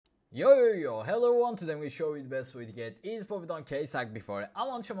Yo, hello everyone, today we show you the best way to get easy profit on Casehug. Before I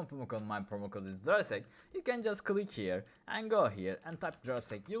want to show my promo code. My promo code is DraseK. You can just click here and go here and type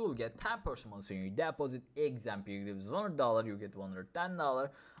DraseK. You will get 10% bonus on your deposit. Example, you give $100, you get $110.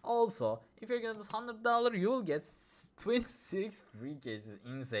 Also, if you get $100, you will get 26 free cases.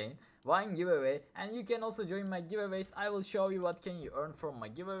 Insane. One giveaway, and you can also join my giveaways. I will show you what can you earn from my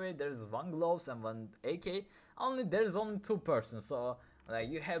giveaway. There's one gloves and one AK. There's only 2 persons, so like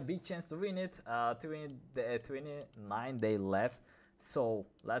you have big chance to win it. To win the 29 day left, so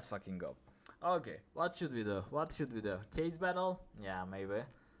let's fucking go. Okay, what should we do? Case battle? Yeah, maybe.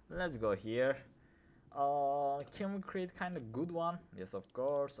 Let's go here. Can we create kind of good one? Yes, of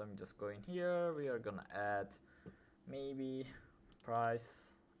course. I'm just going here. We are gonna add maybe price.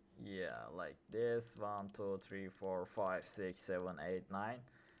 Yeah, like this. 1 2 3 4 5 6 7 8 9.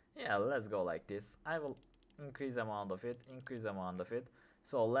 Yeah, let's go like this. I will increase amount of it.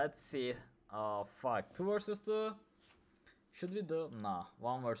 So let's see. Fuck, 2 versus 2. Should we do? Nah,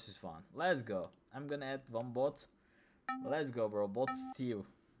 1 versus 1. Let's go. I'm gonna add one bot. Let's go, bro. Bot Steve.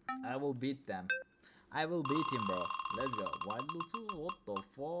 I will beat them. I will beat him, bro. Let's go. White Lotus. What the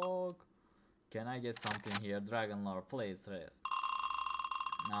fuck? Can I get something here? Dragon Lore, please, rest.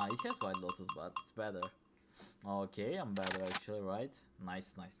 Nah, it has White Lotus, but it's better. Okay, I'm better actually, right?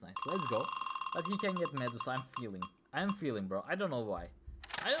 Nice. Let's go. But he can get Medusa. I'm feeling, bro. I don't know why,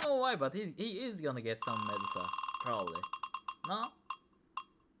 but he is gonna get some Medusa, probably. No?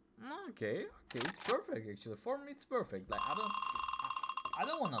 Okay, it's perfect actually. For me, it's perfect. Like I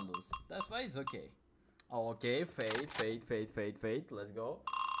don't wanna lose. That's why it's okay. Okay, fade. Let's go.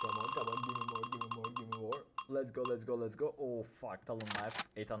 Come on, give me more. Let's go. Oh fuck, Talon Knife,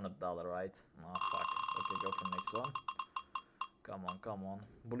 $800, right? Oh fuck. Okay, go for the next one. Come on.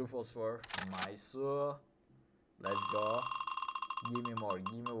 Blue Phosphor, nice. Let's go. Give me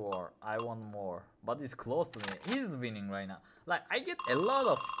more. I want more. But he's close to me. He's winning right now. Like, I get a lot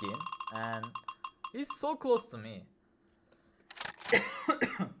of skin, and he's so close to me.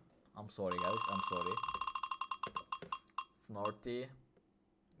 I'm sorry, guys. Snorty.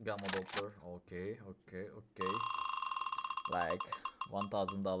 Gamma Doppler. Okay. Like,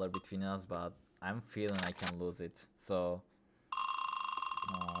 $1,000 between us, but I'm feeling I can lose it. So,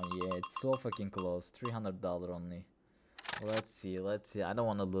 oh yeah, it's so fucking close. $300 only. Let's see. I don't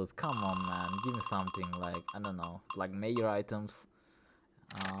want to lose. Come on, man. Give me something like, I don't know, like major items.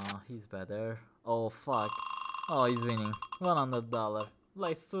 He's better. Oh fuck. Oh, he's winning. $100.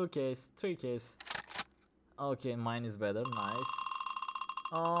 Like 2 case, 3 case. Okay, mine is better. Nice.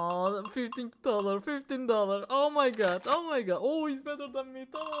 Oh, $15. Oh my god. Oh, he's better than me.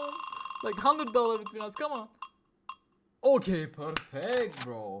 Come on. Like $100 between us. Come on. Okay, perfect,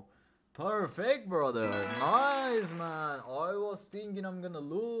 bro. Perfect, brother. Nice, man. I was thinking I'm gonna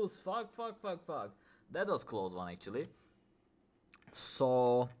lose. Fuck. That was close one, actually.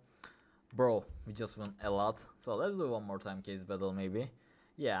 So, bro, we just won a lot. So let's do one more time case battle, maybe.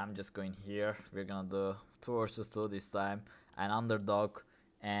 Yeah, I'm just going here. We're gonna do 2 versus 2 this time. An underdog.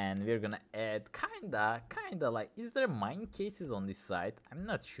 And we're gonna add kinda like, is there mine cases on this side? I'm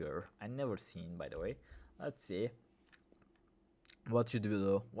not sure. I never seen, by the way. Let's see. What should we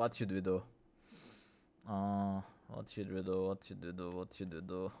do? What should we do?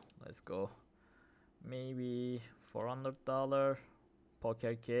 Let's go. Maybe $400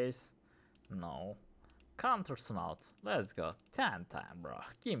 poker case. No. Counter snout. Let's go. 10 time, bro.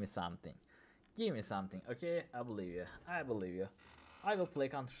 Give me something. Okay, I believe you. I will play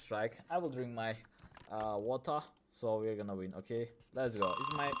Counter Strike. I will drink my water. So we're gonna win. Okay, let's go.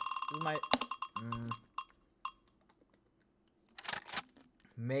 It's my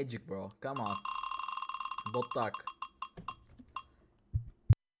magic, bro. Come on. Botak.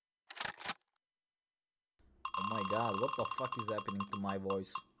 Oh my god, what the fuck is happening to my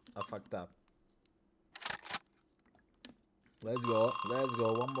voice? I fucked up. Let's go.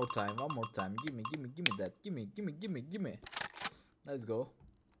 One more time. Give me that. Give me. Let's go.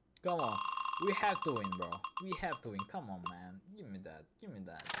 Come on. We have to win, bro. Come on, man. Give me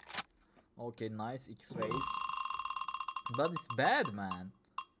that. Okay, nice X-rays. But it's bad, man.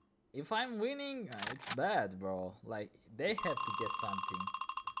 If I'm winning, it's bad, bro. Like, they have to get something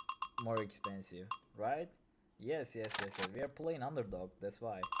more expensive, right? Yes. We are playing underdog, that's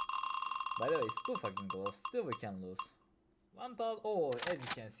why. By the way, it's too fucking close. Still we can lose. 1,000. Oh, as you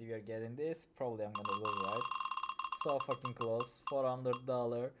can see, we are getting this. Probably I'm gonna lose, right? So fucking close.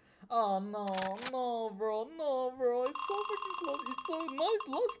 $400. Oh no, bro. It's so fucking close. It's so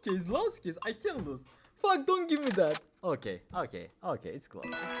nice. Last case. I can lose. Fuck, don't give me that. Okay. It's close.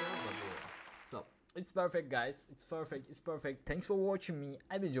 So It's perfect, guys. It's perfect. It's perfect. Thanks for watching me.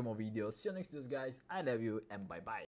 I've been enjoying my videos. See you next videos, guys. I love you and bye bye.